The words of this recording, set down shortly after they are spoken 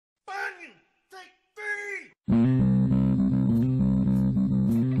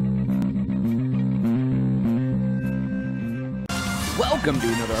Welcome to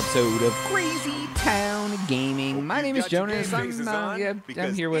another episode of Crazy Town Gaming. My name is Jonas. I'm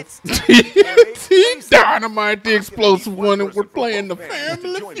here with Dynamite, the explosive one, and we're playing the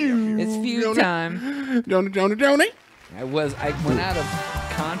Family Feud. It's feud time. Jonah. I went out of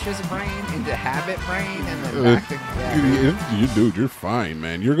conscious brain into habit brain and then back to Dude, you're fine,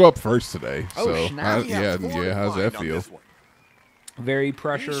 man. You're go up first today. Oh, so snap. how's that feel? very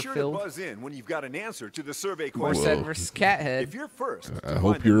pressure Be sure filled. to buzz in when you've got an answer to the survey Horse question. head versus cat head. If you're first, I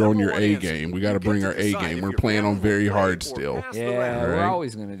hope you're on your A game. We got to bring our A game. We're playing on very hard still. Yeah, we're Right.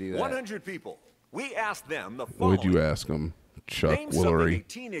 always going to do that. 100 people. We asked them the following. What'd you ask them? Chuck Name something a Woolery.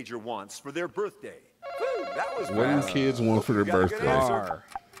 teenager wants for their birthday. Whew, that was What do fast. kids want for their You got a good birthday? answer? Car.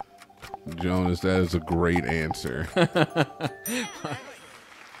 Jonas, that is a great answer.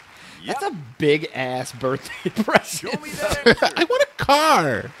 That's a big ass birthday present. Show me that answer. I want a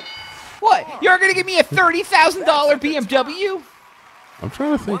car. What? You're going to give me a $30,000 BMW? I'm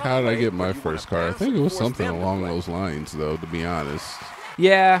trying to think, how did I get my first car? I think it was something along those lines, though, to be honest.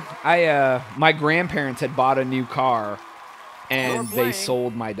 Yeah, my grandparents had bought a new car, and they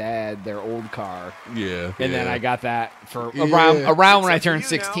sold my dad their old car. Yeah. And then I got that for Yeah. around when I It's up to turned you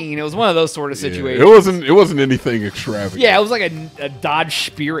 16. It was one of those sort of Yeah. situations. It wasn't anything extravagant. Yeah, it was like a Dodge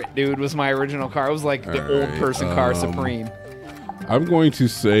Spirit, dude, was my original car. It was like the old Alright, person car supreme. I'm going to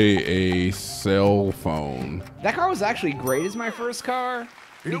say a cell phone. That car was actually great as my first car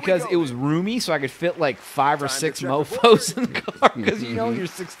Here we because go, it was then. roomy, so I could fit like 5 or Time to 6 check the mofos in the car. Because you know, when you're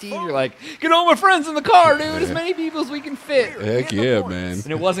 16, you're like, get all my friends in the car, dude, as many people as we can fit. Heck yeah, man.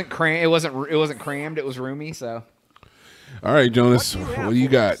 And it wasn't crammed. It was roomy. So, All right, Jonas, what do you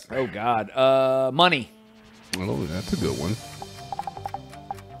got? oh god, money. Oh, that's a good one.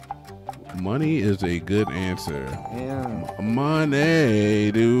 Money is a good answer. Yeah,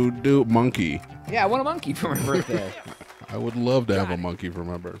 Money, dude, monkey. yeah. I want a monkey for my birthday, I would love to have a monkey for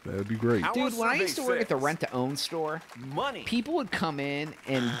my birthday. That'd be great. How- dude. When I used to work at the says- rent-to-own store, Money. people would come in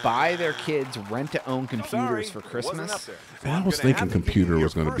and buy their kids rent-to-own Sorry, computers for it wasn't Christmas. up there. So I I'm was gonna thinking have to give computer you your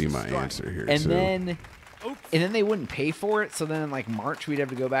was going to be first my strike. answer here, And too. then they wouldn't pay for it. So then in like March, we'd have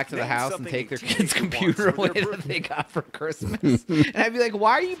to go back to the Name house and something take a their teenager kid's wants computer for their away that birthday. they got for Christmas. And I'd be like,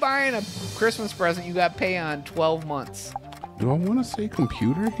 why are you buying a Christmas present you got to pay on 12 months? Do I want to say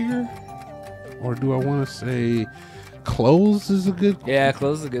computer here? Or do I want to say clothes is a good... Yeah,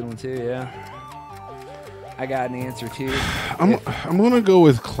 clothes is a good one too, yeah. I got an answer too. I'm going to go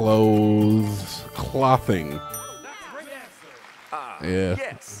with clothes. Clothing. Yeah.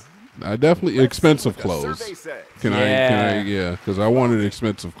 Yes. I definitely... Let's expensive see what the clothes. survey says. Can I, yeah, because I wanted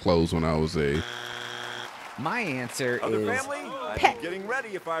expensive clothes when I was a... My answer Other is family? I'd pet. be getting ready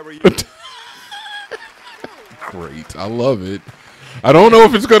if I were you. Great. I love it. I don't know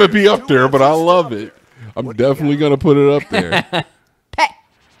if it's going to be up there, but I love it. I'm What do you definitely got? going to put it up there. Pet.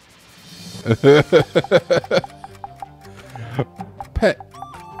 Pet.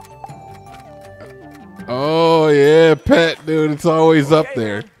 Oh, yeah, pet, dude. It's always up Okay,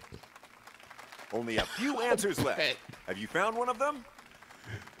 there. then. Only a few answers left. Have you found one of them?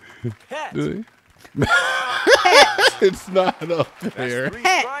 Pet. It's not up That's there. 3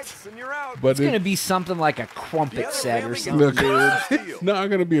 Pet. strikes and you're out. But It's going to be something like a crumpet The other set or family something, gets dude. the steal. it's not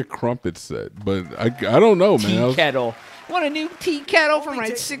going to be a crumpet set. But I don't know, man. I Tea was- kettle. Want a new tea kettle for Only my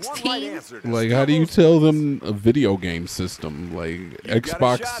takes one right 16? answer to Like, steal how do you those tell points. them a video game system like got a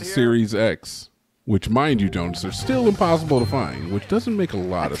Xbox shot here. Series X? Which, mind you, Jones, are still impossible to find, which doesn't make a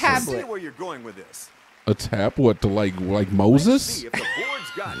lot of I sense. see where you're going with this. A tap? What, to like Moses? See if the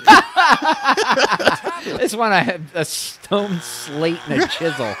board's got it. This one I have a stone slate and a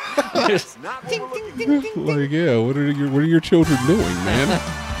chisel. Just Not what we're looking for. Like, yeah, what are your children doing, man?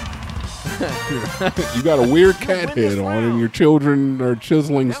 You got a weird cat head on, and your children are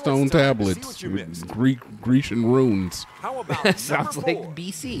chiseling Now it's stone time to see tablets what you with missed. Grecian runes. How about sounds number like 4?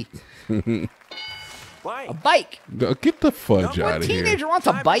 BC. Blank. A bike. Get the fudge Now, out What of here. teenager wants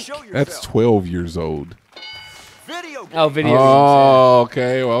a Time to bike? show yourself. That's 12 years old. Video game. Oh, video games. Oh,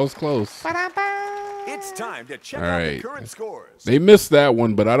 okay. Well, I was close. It's time to check All out right. the current scores. They missed that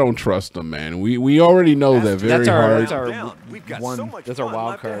one, but I don't trust them, man. We already know that very hard, That's our Down. We've got one. so much That's our fun wild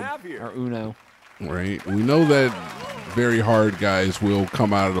left to card. have here. Our Uno. right? We know that very hard guys will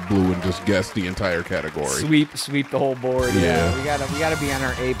come out of the blue and just guess the entire category. Sweep the whole board. Yeah. We gotta be on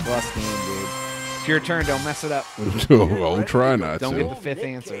our A+ game, dude. It's your turn. Don't mess it up. I'll try not Don't to. get the fifth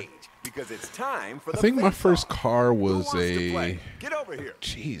answer. Cage, because it's time for I the think my face-off. first car Who was wants to play? a... Get over here.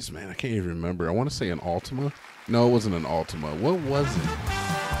 Jeez, man, I can't even remember. I want to say an Altima. No, it wasn't an Altima. What was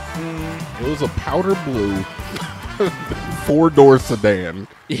it? It was a powder blue. 4-door sedan.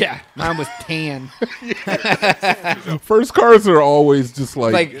 Yeah, mine was tan. First cars are always just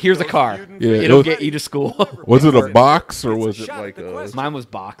like Here's a car. Yeah, It'll get you to school. was it a box or was it like a Mine was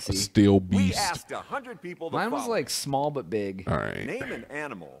boxy. steel We beast? asked 100 people to Mine was follow. like small but big. All right. Name an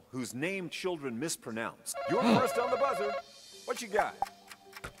animal whose name children mispronounce. You're first on the buzzer. What you got?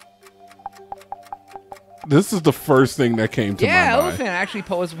 This is the first thing that came to Yeah, my mind. elephant actually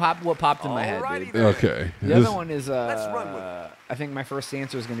was what popped in my head, Alrighty dude. then. Okay. The This- other one is Let's run with it. I think my first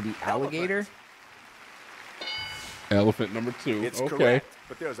answer is going to be alligator. elephant number 2. It's okay. correct,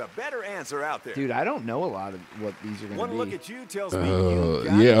 but there's a better answer out there. Dude, I don't know a lot of what these are going One to look be. at you tells me you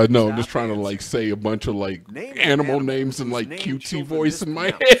got Yeah, no, I'm top just trying to like answer. say a bunch of like Name an animal animal names in whose like name cutesy children voice in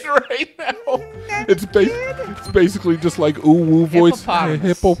my mispronounce. head right now. It's basically just like ooh woo voice. Hippopotamus.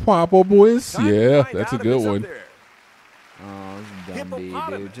 Hippopotamus. Time to Yeah, find that's a out if good it's up one. there. Oh, this is dumb, dude.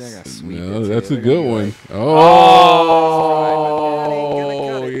 Hippopotamus. I gotta sweep No, it, that's too. a They're good gonna be one. like,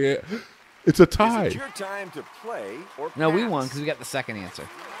 Oh, yeah. It's a Is tie. it your time to play or No, we pass? won because we got the second answer.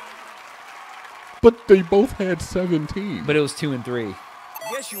 But they both had 17. But it was 2 and 3.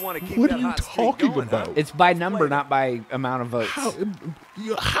 Guess you want to keep What that are you hot streak talking going, huh? about? It's by number, not by amount of votes.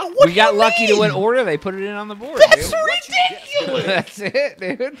 How We got lucky to what order they put it in on the board. That's dude. ridiculous. That's it,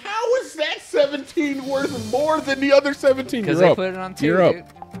 dude. How is that 17 worth more than the other 17? Because You're they up. put it on 2, You're up. dude.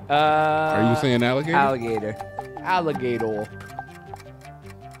 Are you saying alligator? Alligator.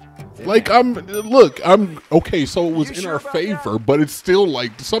 Like I'm okay. So it was You in sure our about favor, that? but it's still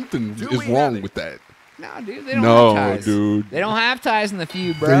like something Do is we have wrong it? with that. No, dude, they don't No, have ties. dude. They don't have ties in the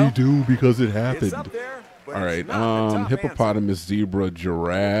feud, bro. They do because it It's happened. up there, but All it's right. not the top Hippopotamus, zebra,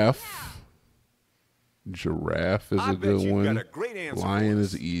 giraffe. Giraffe is I a bet good you've one. got a great answer Lion for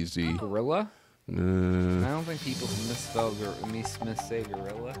is us. easy. Gorilla? I don't think people say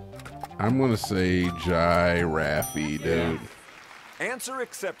gorilla. I'm gonna say giraffe, dude. answer. Answer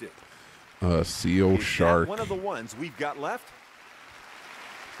accepted. Seal, Is that shark. one of the ones we've got left?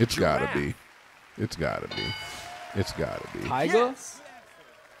 It's gotta Giraffe. be. It's gotta be. It's gotta be. Tiger? Yes.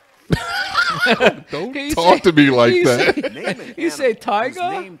 Don't Can you talk say- to me like can you that. say- Name an You say animal tiger?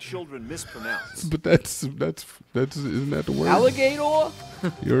 whose name children mispronounce. But that's isn't that the word? Alligator?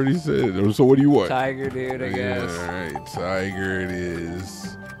 You already said it. So what do you want? Tiger, dude, I Yeah, guess. all right. Tiger it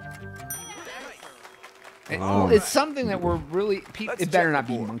is. It's something that we're really. Let's It better check not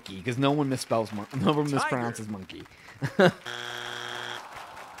the be board. monkey because no one misspells monkey. No one mispronounces monkey.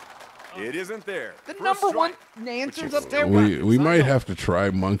 It isn't there. The First number one strike. answer's up there. We might have to try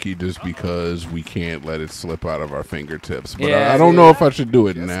monkey just because we can't let it slip out of our fingertips. But Yeah, I don't dude. know if I should do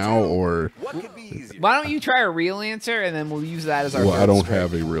it Just now two. or. What could be easier? Why don't you try a real answer and then we'll use that as our. Well, I third don't strike.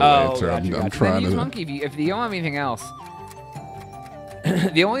 have a real Oh, answer. gotcha, I'm gotcha. trying Then use to. monkey if you don't have anything else.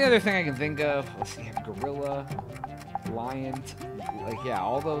 The only other thing I can think of, let's see, gorilla, lion,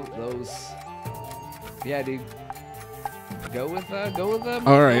 all those. Yeah, dude. Go with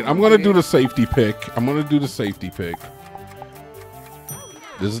All right, I'm gonna do the safety pick.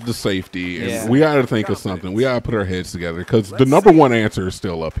 This is the safety, and Yeah. we gotta think of something. We gotta put our heads together because the number one answer is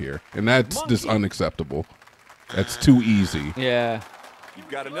still up here, and that's just unacceptable. That's too easy. Yeah. You've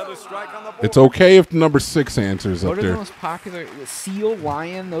got another strike on the board. It's okay if the number 6 answer is What up are the there. most popular? Seal,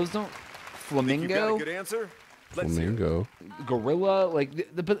 lion. Those don't. Think you've got a Flamingo, good answer? Let's hear it. Flamingo. gorilla.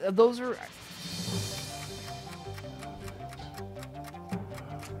 But those are.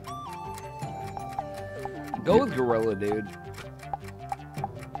 Go with gorilla, dude.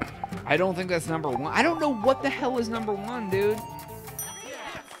 I don't think that's number one. I don't know what the hell is number one, dude.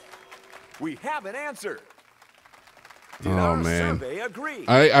 We have an answer. Did Oh, our man. survey agree?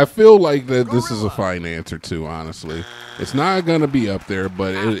 I feel like that this is a Gorilla. fine answer too. Honestly, it's not gonna be up there,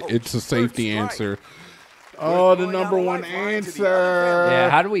 but it's a safety Third answer. strike. Oh, the going number on a one lifeline to the other answer. Yeah,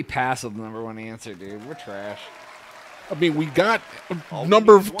 how do we pass with the number one answer, dude? We're trash. I mean, we got All we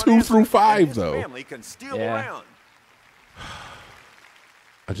number need is one 2 answer, through and 5 his though. Family can steal Yeah. around.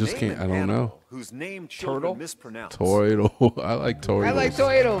 I just Name can't. I an don't know. animal Whose name children Turtle? mispronounce. Toidle. I like Toidles. I like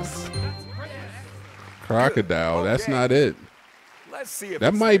Toidos. Crocodile. That's Okay. not it. Let's see if That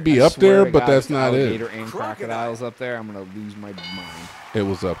it's might there. be I up swear there, to but God, that's if not it. alligator and crocodiles up there, I'm gonna lose my mind. It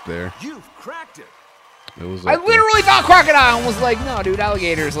was up there. You've cracked it. It was. I Up literally thought crocodile and was like, no, dude,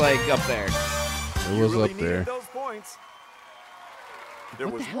 alligator's like up there. there. It You was really up there. needed those points. There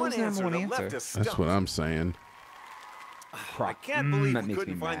What was the hell one is the answer number that one left answer? us stumped. That's what I'm saying. I can't believe that we makes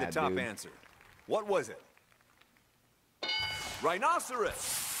couldn't me find mad, the top dude. answer. What was it?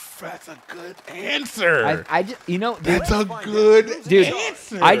 Rhinoceros. That's a good answer. I just, dude, That's a good dude,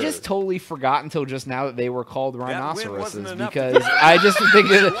 answer. I just totally forgot until just now that they were called win wasn't rhinoceroses enough to because I just think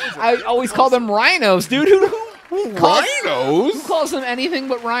that I always call them rhinos, dude. Rhinos? Who calls them anything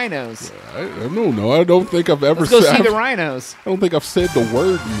but rhinos? I don't know. I don't think I've ever Let's go said. see the rhinos. I don't think I've said the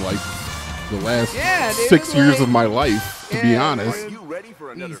word in like the last dude, 6 years like- of my life. To be honest, Are you ready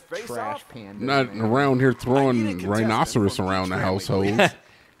for another These face-off? trash pandas. not man. around here I need a throwing contestant rhinoceros from around each the family, household.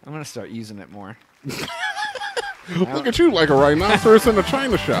 I'm gonna start using it more. Look at you, like a rhinoceros in a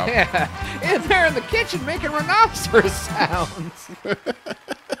china shop. Yeah, in there in the kitchen making rhinoceros sounds.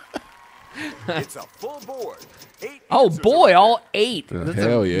 It's a full board. 8 Oh answers boy, are all 8. That's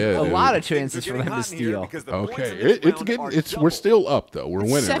hell yeah, a dude. lot of Things are chances for getting them to hot in here steal. because the points Okay, in this it's round getting are we're double. still up though. We're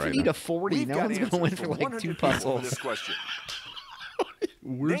winning right 70 now. to 40. We've No got one's gonna answers win for from like 2 100 people for puzzles. this question.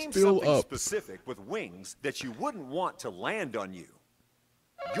 We're Name still something up. specific with wings that you wouldn't want to land on you.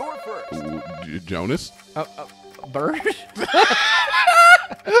 You're first. Ooh, Jonas. Bird?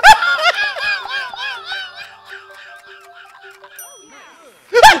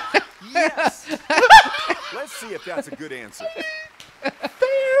 Yes. Let's see if that's a good answer.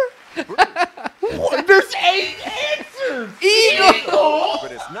 What? There's 8 answers. Eagle!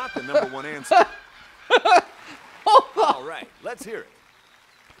 But it's not the number one answer. All right, let's hear it.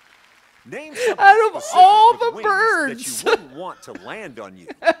 Name something Out of specific all with the wings birds. that you wouldn't want to land on you.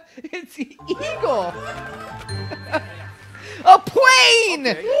 It's the eagle. A plane!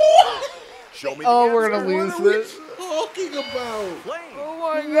 Okay. Show me the Oh, we're answer. gonna lose What are we this. talking about? Plane. Oh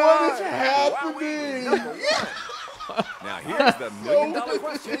my What god. is Wowee, happening? number one. Now here's the million-dollar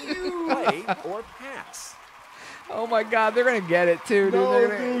question. Play or pass? Oh my god, they're gonna get it too, dude. No, they're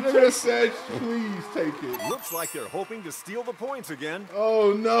gonna, dude, they're gonna take that. Please take it. Looks like they're hoping to steal the points again.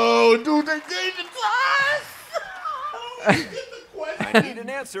 Oh no, dude, they gave it to us. I need an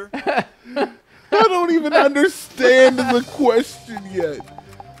answer. I don't even understand the question yet.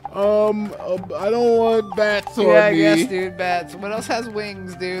 I don't want bats on Yeah, I me. guess, dude. Bats. What else has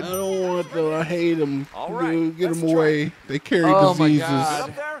wings, dude? I don't want them. I hate them. All right, Dude, get let's them try. away. They carry Oh, my diseases. God.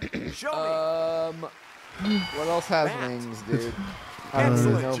 Up there? Show me. What else has Bat. wings, dude? I don't even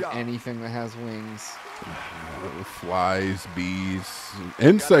Excellent know of job. anything that has wings. Flies, bees,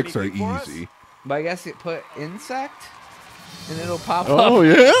 insects are anything for us? easy. But I guess you put insect, and it'll pop Oh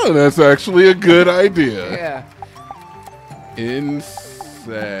up. yeah, that's actually a good idea. Yeah. Insect.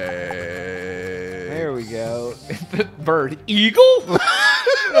 There we go. Bird. Eagle?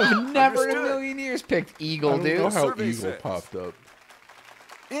 I've never in a Understood. million years picked I eagle, don't know dude. how Survey eagle says. popped up.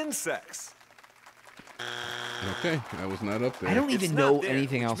 Insects. Okay, that was not up there. I don't It's even not know there,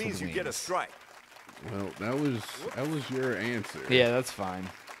 anything which else means with you get a wings. strike. Well, that was your answer. Yeah, that's fine.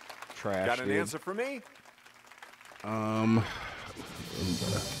 Trash, Got an dude. answer for me?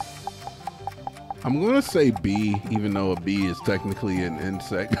 I'm gonna say bee, even though a bee is technically an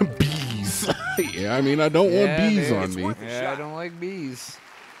insect. Bees. Yeah, I mean I don't want Yeah, bees dude. on It's me. worth a Yeah, I shot. don't like bees.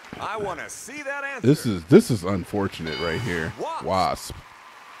 I want to see that answer. This is unfortunate right here. Wasp. Wasp.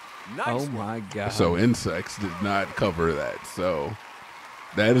 Nice Oh one. my god. So insects did not cover that. So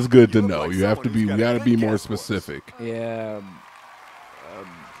that is good to You look know. like You have to someone be. who's We got a got to good be more guess for us. specific. Yeah.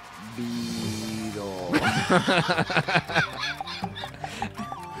 Beetle.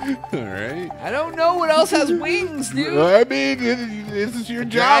 All right. I don't know what else has wings, dude. I mean, this is your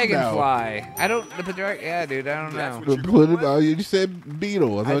job now. Dragonfly. I don't. Yeah, dude. I don't That's know. what you're Put going it. with? You said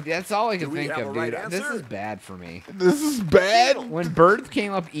beetle. I thought, That's all I can Do we think have of, a right dude. This answer? is bad for me. this is bad. When birds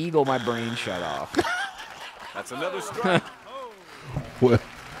came up eagle, my brain shut off. That's another strike. What?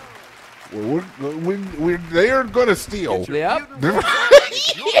 They are going to steal. Yep. It's your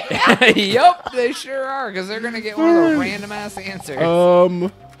turn. Yep, they sure are, because they're gonna get one of those random ass answers.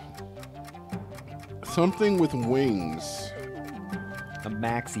 Something with wings. A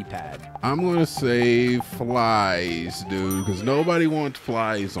maxi pad. I'm gonna say flies, dude, because nobody wants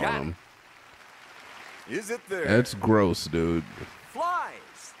flies on Got it. them. Is it there? That's gross, dude.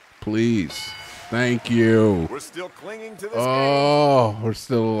 Flies. Please, thank you. We're still clinging to this game. Oh, we're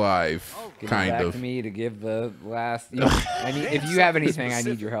still alive, Give it kind back of. to me to give the last. If you have anything, I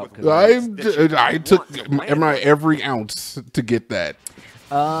need your help. 'cause I took my every ounce to get that.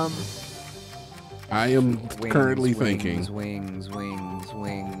 I am currently thinking wings.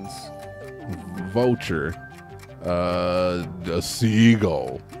 vulture, a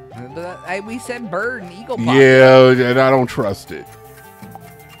seagull. But we said bird and eagle. Yeah, and I don't trust it.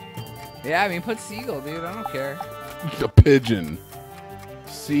 Yeah, I mean, put seagull, dude. I don't care. A pigeon,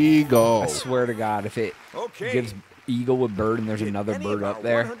 seagull. I swear to God, if it Okay. gives eagle with bird and there's Did another any bird of up our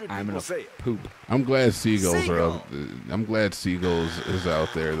there, 100 I'm people gonna say it? poop. I'm glad seagulls are up. Seagull. I'm glad seagulls is out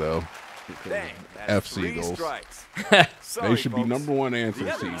there though. Dang, that's F 3 seagulls. strikes. They Sorry, should be folks. number one The answer,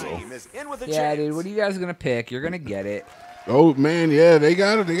 other seagull. team is in with a Yeah, chance. dude. What are you guys gonna pick? You're gonna get it. Oh man, yeah, they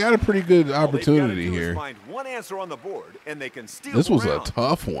got a pretty good All they've gotta opportunity do is here. find one answer on the board, and they can steal This the was a round.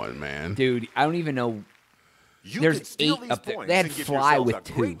 tough one, man. Dude, I don't even know. You There's could steal 8 these up there. points They had and give fly yourselves with a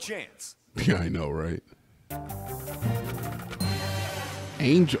 2. great chance. Yeah, I know, right?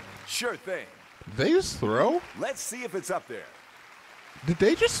 Angel, Sure thing. they just throw? Let's see if it's up there. Did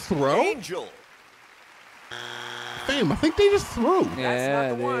they just throw? Angel. Fam, I think they just threw. Yeah,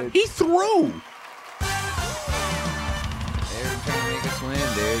 not the one. dude. He threw. They're trying to make us win,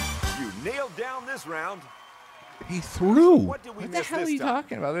 dude. You nailed down this round. He threw. What did we What the miss hell are this you time?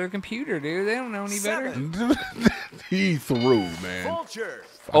 talking about? They're a computer, dude. They don't know any better. 7. He threw, man. Vulture.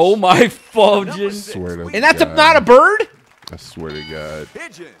 Oh my Number fudging. 6. Swear to And that's God. not a bird? I swear to God.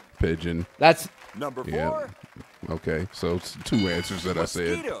 Pigeon. Pigeon. That's Number 4. Yeah. Okay, so it's 2 answers that I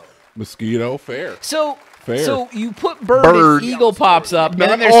said. Mosquito. Mosquito, fair. so. Fair. So you put bird, Bird. and eagle pops up, and Not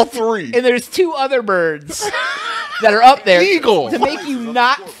then there's all 3. and there's 2 other birds that are up there. Eagle. To make you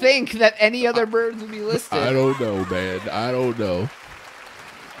not think that any other birds would be listed. I don't know, man. I don't know.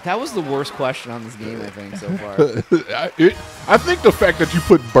 That was the worst question on this game, I think, so far. I think the fact that you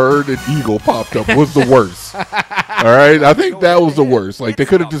put bird and eagle popped up was the worst. All right, I think that was the worst. Like they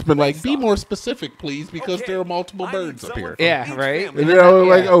could have just been like, "Be more specific, please," because there are multiple I need birds up here. someone from Yeah, each right? family. And then I was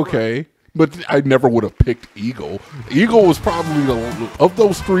like, Yeah. okay. But I never would have picked eagle. Eagle was probably of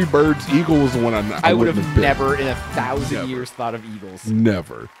those 3 birds. Eagle was the one I would wouldn't have picked. never in 1,000 Never. years thought of eagles.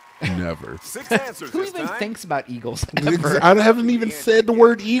 Never. 6 answers Who this even time. thinks about eagles ever? I haven't even said the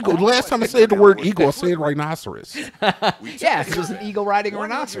word eagle. The last time I said the word eagle, I said rhinoceros. Yeah, because it was an eagle riding a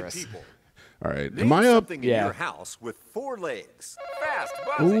 100 rinoceros. people. All right, Name am I up? something Yeah. in your house with 4 legs. Fast,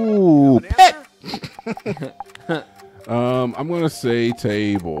 buzzing. Ooh, You have an pet. answer? I'm gonna say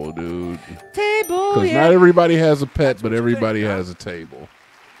table, dude. Table, Because yeah. not everybody has a pet, but everybody has a table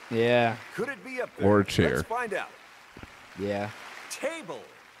Yeah, Could it be up there? or a chair. Let's find out. yeah. Table.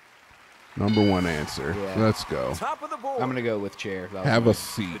 Number 1 answer. Yeah. Let's go. Top of the board. I'm going to go with chair. That was Have my- a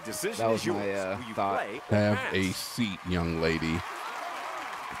seat. The decision That was is yours. my, Will you thought. play or Have pass? a seat, young lady.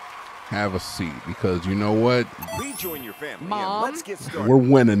 Have a seat because you know what? Rejoin your family Mom? and let's get started. We're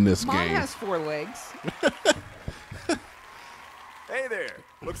winning this Mom game. has 4 legs. Hey there.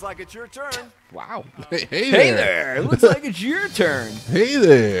 Looks like it's your turn. Wow. Hey Hey there. It looks like it's your turn. Hey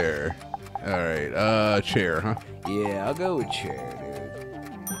there. All right. Chair, huh? Yeah, I'll go with chair,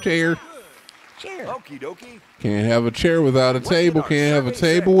 Chair. dude. Chair. Okie dokie. Can't have a chair without a What table. did our Can't have a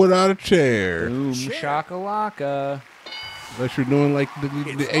survey table say? without a chair. Boom Chair. shakalaka. Unless you're doing like the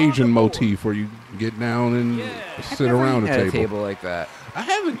It's on Asian the board. motif where you get down and sit Never around even a had table. like that. I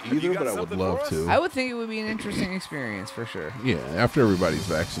haven't you either, got but I would something love for us? to. I would think it would be an interesting experience for sure. Yeah, after everybody's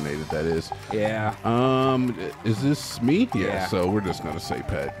vaccinated, that is. Yeah. Is this me? Yeah, Yeah. so we're just gonna say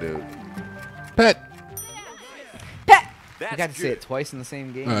pet, dude. Pet. Pet. That's You got to say good. it twice in the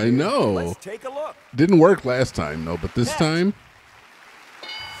same game. I dude. know. Let's take a look. Didn't work last time though, but this Pet. time,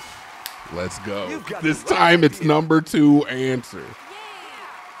 let's go. You've got This the right time it's idea. number 2 answer.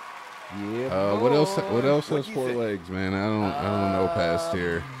 Yeah. What else? What else What has do you 4 think? legs, man? I don't know past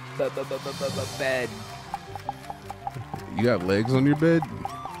here. Bed. You got legs on your bed?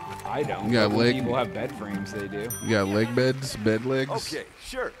 I don't. You got but when leg- people have bed frames, they do. You got leg beds, bed legs? Okay,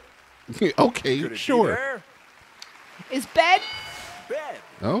 sure. Okay, Could it be sure. there? Is bed? Bed.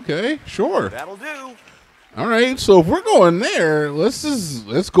 Okay, sure. That'll do. All right, so if we're going there,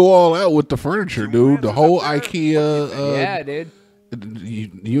 let's go all out with the furniture, dude. The whole IKEA Yeah, dude.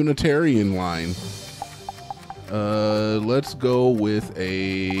 Unitarian line. Let's go with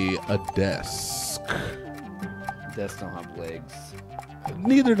a desk. Desks don't have legs.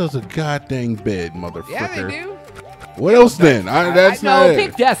 Neither does a goddamn bed, motherfucker. Yeah, they do. What else then? That's no, not pick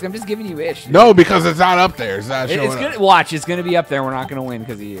it. desk. I'm just giving you ish. dude. No, because it's not up there. It's not showing It's up. gonna watch. It's gonna be up there. We're not gonna win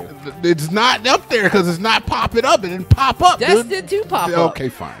because of you. It's not up there because it's not popping up. It didn't pop up, Desk dude. did too pop up. Okay,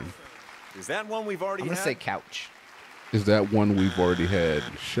 fine. Is that one we've already I'm gonna had? say couch. Is that one we've already had?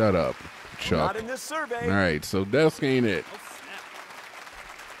 Shut up, Chuck. Not in this survey. All right, so desk ain't it.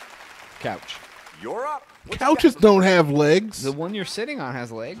 Couch. You're up. What you Couches don't have legs. The one you're sitting on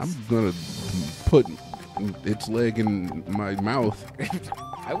has legs. I'm gonna put its leg in my mouth.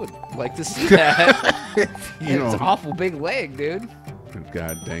 I would like to see that. You It's know, an awful big leg, dude.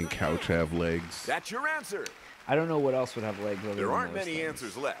 god dang couch have legs. That's your answer. I don't know what else would have legs. Other There than aren't those many things.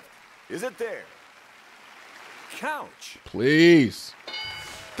 answers left. Is it there? Couch. Please.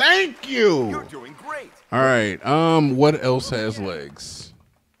 Thank You're you. doing great. All right. What else has legs?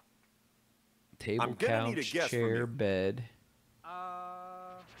 Table, I'm gonna need a couch, guess from chair, you. bed.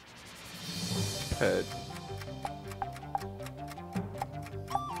 Pet.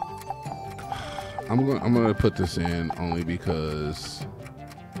 I'm gonna put this in only because.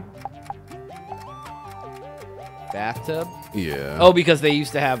 Bathtub? Yeah. Oh, because they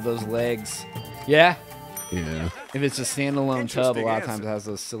used to have those legs. Yeah. Yeah. If it's a standalone tub, a Interesting lot of answer. times it has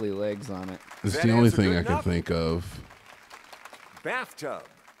those silly legs on it. It's that the only answer thing good I can enough? think of. Bathtub.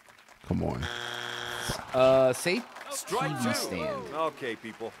 Come on. Say Strike TV two. stand. Okay,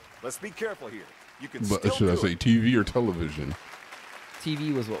 people. Let's be careful here. You can But still should I do say it. TV or television?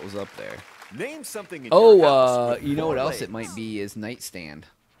 TV was what was up there. Name something in your Oh, house with you know what 4 else it legs. might be is nightstand.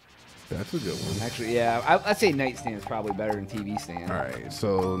 That's a good one. Actually, yeah, I'd say nightstand is probably better than TV stand. All right.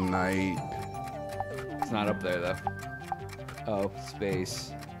 So night. It's not up there though. Oh,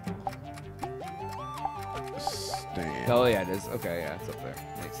 space. Stand. Oh yeah, it is. Okay, yeah, it's up there.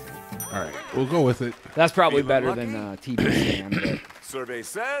 Nightstand. All right. We'll go with it. That's probably Feeling better lucky? than TV stand. But Survey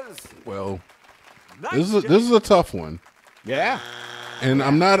says. Well, Nice this is a tough one, yeah, and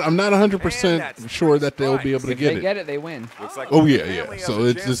I'm not 100% And that's sure 3 that they'll be able to if get they it. get it, they win. Looks like Oh the yeah, family yeah. has So a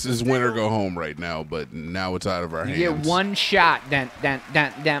it's chance this to is stay win or on. go home right now, but now it's out of our You hands. get one shot. Dun, dun,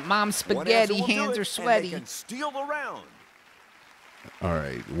 dun, dun. Mom's One answer spaghetti will do hands it, are and sweaty. they can steal the round. All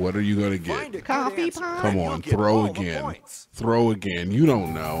right, what are you gonna Find get? a good Coffee answer, pot? Come and you'll on, get throw all the again. points. Throw again. You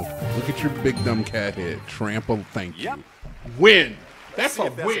don't know. Look at your big dumb cat head. Trample. Thank Yep. you. Win. That's see a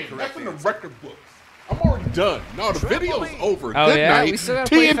if that's win. the correct That's in the answer. record books. I'm already done. No, the video's Trampoline. over. Oh, Good yeah? night. We still gotta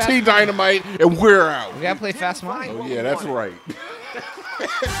play TNT Fast- Dynamite, and we're out. We gotta play Fast Money. Oh yeah, that's right.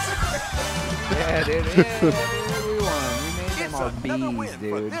 Yeah, dude. Yeah, we won. We made them It's our another bees, win for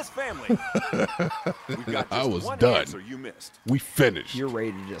dude. this family. We've got I just was one done. answer you missed. We finished. You're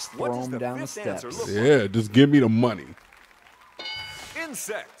ready to just What throw does them the down the fifth answer steps. look like? Yeah, just give me the money.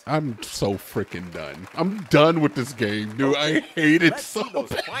 Insect. I'm so freaking done. I'm done with this game, dude. I hate it Let's so see those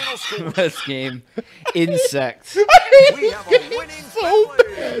bad. final scores. This game, insects. We have a winning So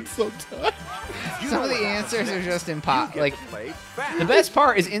family. bad, so done. You Some know of the what happens answers are next. just You impossible. get Like to play fast. the best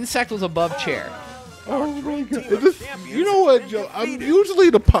part is insect was above chair. Oh my dream god! team of This- champions you know what, has Joe? been I'm defeated. usually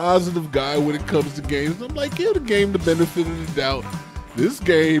the positive guy when it comes to games. I'm like, give the game the benefit of the doubt. This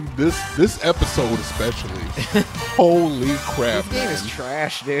game, this episode especially, holy crap! This game is man.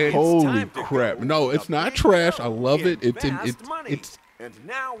 trash, dude. Holy Time to crap! go. No, it's A not big trash. I show love in it. It's fast money. And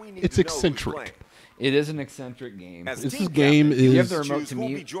now we need it's to know who's eccentric. playing. It is an eccentric game. As This team game captain, is- You have the choose remote to who will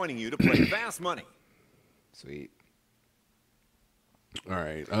be mute. joining you to play fast money. Sweet. All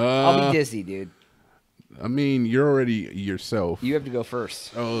right. I'll be dizzy, dude. I mean, you're already yourself. You have to go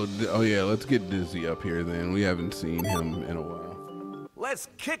first. Oh yeah. Let's get Dizzy up here then. We haven't seen him in a while. Let's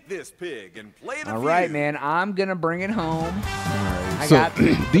kick this pig and play the All right, feud. man. I'm gonna bring it home. All right. I So got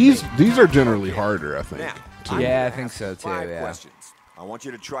these are generally harder, I think. Now, too. I'm Yeah, gonna I think ask so, you too, 5 yeah. questions. I want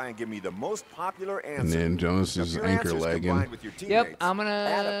you to try and give me the most popular answer. And then Jonas If is your anchor answers lagging. combined with your Yep, teammates I'm add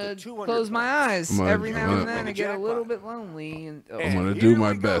gonna up to 200 close my points. eyes I'm every gonna- now I'm and gonna- then. I get a Jackpot. little bit lonely, and oh, I'm gonna here do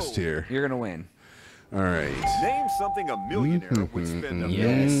my we best go. here. you're gonna win. All right. Name something a millionaire would spend $1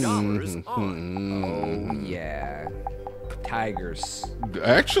 Yes. million on. Oh yeah, tigers.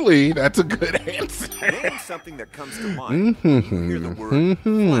 Actually, that's a good answer. Name something that comes to mind when you hear the word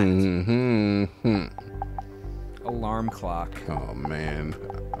flat. Alarm clock. Oh man,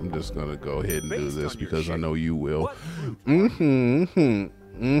 I'm just gonna go ahead and do Based this on your because I shape, know you will. What fruit?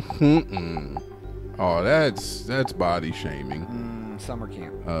 Oh, that's body shaming. Summer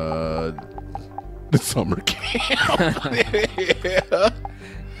camp. The summer camp.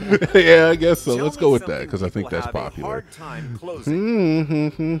 Yeah, I guess so. Tell Let's me go with something that because I think people that's have a popular. hard time closing.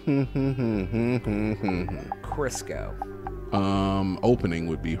 Crisco. Opening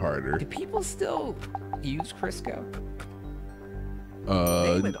would be harder. Do people still use Crisco?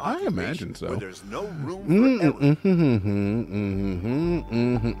 Name an I occupation imagine where so. there's no room for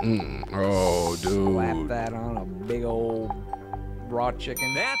error. Oh, Slap dude. that on a big old raw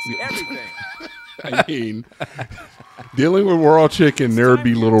chicken. That's everything. I mean, dealing with raw chicken, there would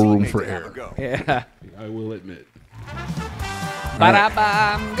be Time for your little room teammate for to have a error. go. Yeah. I will admit. Ba-da-ba,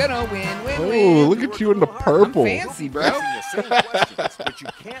 I'm gonna win, win, Oh, win. look at you in the purple. I'm fancy, bro. Asking the same questions, but you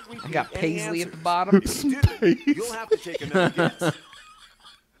can't repeat I got any paisley at the answers. bottom. If you do, you'll have to take another guess.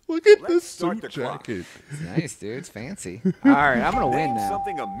 Look at Let's this start suit the clock. jacket. It's nice, dude. It's fancy. All right, I'm gonna win Name now.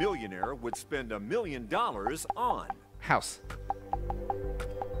 something a millionaire would spend $1 million on. House.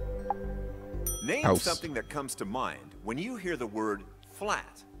 Name House. something that comes to mind when you hear the word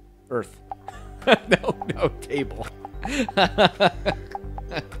flat. Earth. no, table. Based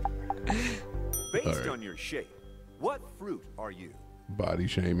All right. on your shape, what fruit are you? Body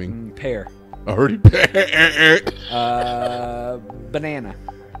shaming. Pear. Already. Banana.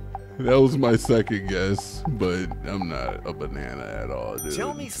 That was my second guess, but I'm not a banana at all, dude.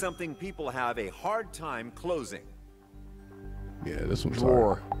 Tell me something people have a hard time closing. Yeah, this one's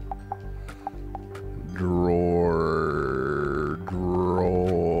Drawer. hard.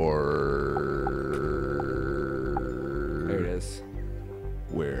 Drawer. There it is.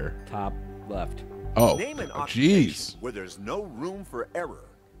 Where? Top left. Oh, Name an occupation jeez. where there's no room for error.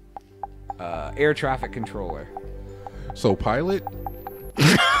 Air traffic controller. So pilot?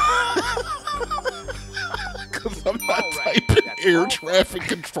 Because I'm not Alright, typing that's air all. traffic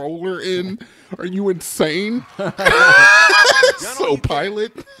controller in. Are you insane? So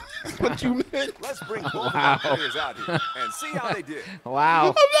pilot? What you meant? Let's bring both of our players out here and see how they did. Wow.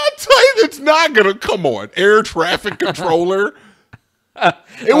 I'm not typing. It's not gonna. Come on, air traffic controller.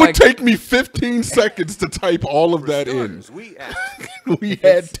 It would take me 15 seconds to type all of For that in. starters, we asked, We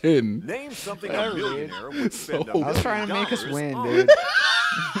had 10. name something a millionaire would spend So- $1 I was trying to make us million win, on. dude.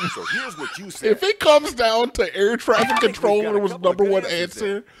 So here's what you said. If it comes down to air traffic think we've got controller a was couple of number good one answers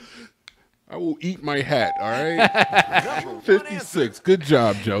answer, I will eat my hat. All right. Number one 56. answer. Good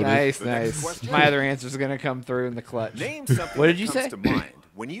job, Jonas. Nice, The next nice. question. My other answer's gonna come through in the clutch. Name something What did that you comes say? to mind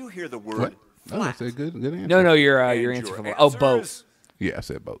when you hear the word What? Oh, flat. that's a good answer. No, no, your And answer for the answers? boat. Yeah, I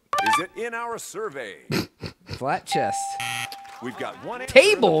said boat. Is it in our survey? Flat chest. We've got one answer.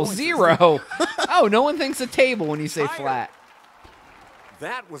 Table, The point is 0. Oh, no one thinks a table when you say Higher. flat.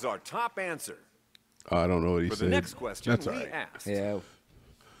 That was our top answer. I don't know what he For said. the next question, That's we all right. asked, Yeah.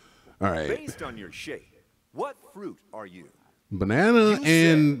 All right. based on your shape, what fruit are you? Banana You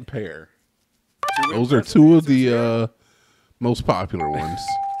and pear. Two Those are impressive two of answers here. the most popular ones.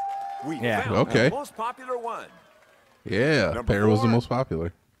 We Yeah. found Okay. the most popular one. Yeah, Number pear was the 4. most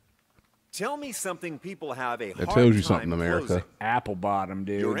popular. Tell me something people have a That hard tells you time something, America. closing. Apple bottom,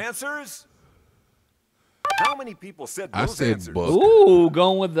 Your dude. answers? How many people said I those said answers? book. Ooh,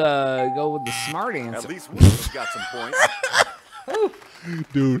 going with the smart At answer. least one of us got some points.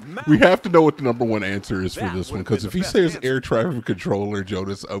 Dude, we have to know what the number one answer is for That this one, would've because been if the he best says answer. air traffic controller,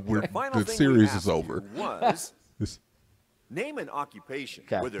 Jonas, The final the thing we series asked is over. you was, This- name an occupation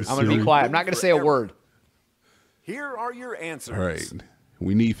Okay, where I'm there's gonna be Siri. quiet. I'm not gonna room say a for error. word. Here are your answers. All right,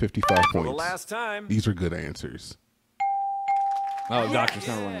 we need 55 For the points. last time, These are good answers. Oh, doctor's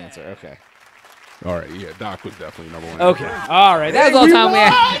number one answer. Okay. All right, yeah, Doc was definitely number one. Okay. All right. That's all the time we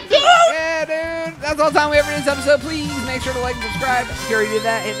have. Yeah, dude. That's all the time we have for this episode. Please make sure to like and subscribe. If you already did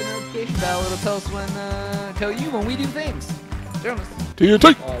that, hit the notification bell. It'll tell us tell you when we do things. Jonas,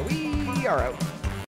 TNT. we are out.